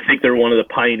even. I think they're one of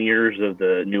the pioneers of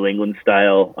the New England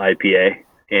style IPA.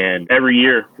 And every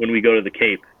year when we go to the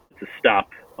Cape, it's a stop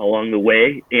along the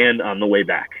way and on the way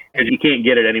back. Because you can't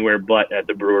get it anywhere but at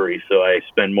the brewery, so I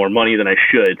spend more money than I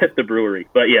should at the brewery.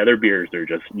 But yeah, their beers are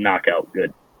just knockout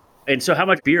good. And so how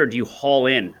much beer do you haul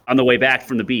in on the way back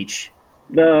from the beach?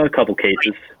 A couple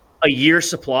cases. A year's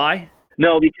supply?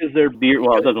 No, because their beer,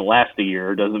 it doesn't last a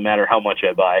year. It doesn't matter how much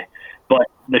I buy. But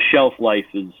the shelf life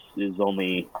is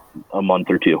only a month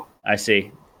or 2. I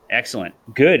see. Excellent.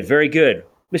 Good. Very good.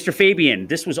 Mr. Fabian,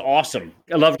 this was awesome.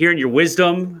 I love hearing your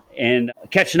wisdom and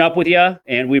catching up with you.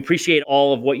 And we appreciate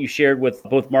all of what you shared with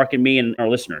both Mark and me and our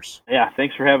listeners. Yeah,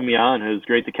 thanks for having me on. It was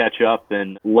great to catch up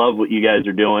and love what you guys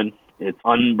are doing. It's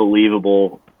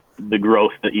unbelievable the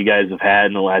growth that you guys have had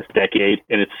in the last decade.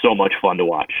 And it's so much fun to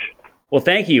watch. Well,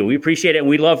 thank you. We appreciate it. And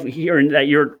we love hearing that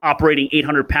you're operating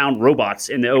 800-pound robots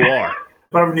in the OR.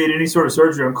 If I ever need any sort of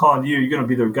surgery, I'm calling you. You're going to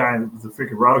be the guy with the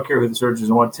freaking route. I don't care who the surgeon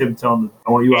is. I want Tim telling them,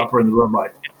 I want you operating the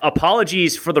robot.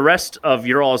 Apologies for the rest of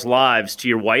your all's lives to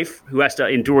your wife, who has to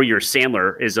endure your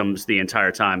Sandler-isms the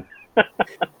entire time.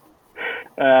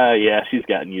 Yeah, she's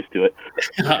gotten used to it.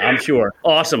 I'm sure.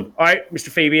 Awesome. All right, Mr.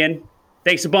 Fabian,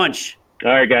 thanks a bunch.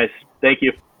 All right, guys. Thank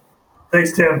you.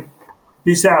 Thanks, Tim.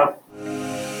 Peace out.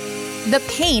 The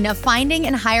pain of finding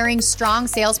and hiring strong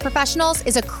sales professionals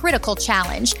is a critical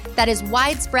challenge that is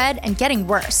widespread and getting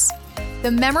worse. The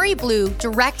memoryBlue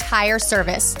direct hire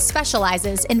service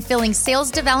specializes in filling sales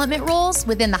development roles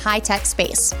within the high-tech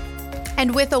space.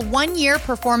 And with a 1-year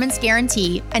performance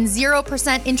guarantee and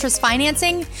 0% interest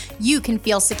financing, you can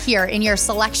feel secure in your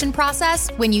selection process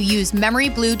when you use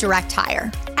memoryBlue Direct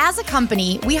Hire. As a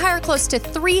company, we hire close to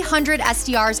 300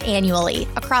 SDRs annually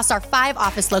across our 5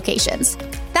 office locations.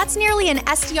 That's nearly an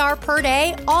SDR per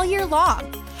day all year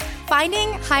long.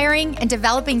 Finding, hiring, and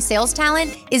developing sales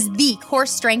talent is the core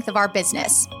strength of our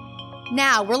business.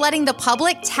 Now, we're letting the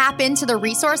public tap into the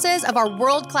resources of our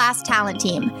world-class talent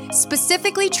team,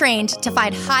 specifically trained to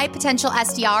find high-potential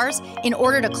SDRs in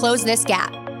order to close this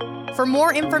gap. For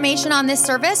more information on this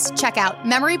service, check out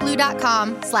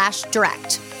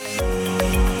memoryblue.com/direct.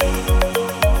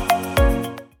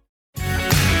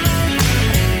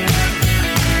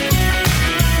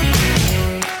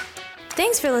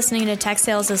 Thanks for listening to Tech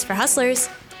Sales is for Hustlers.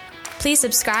 Please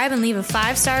subscribe and leave a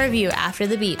 5-star review after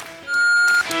the beep.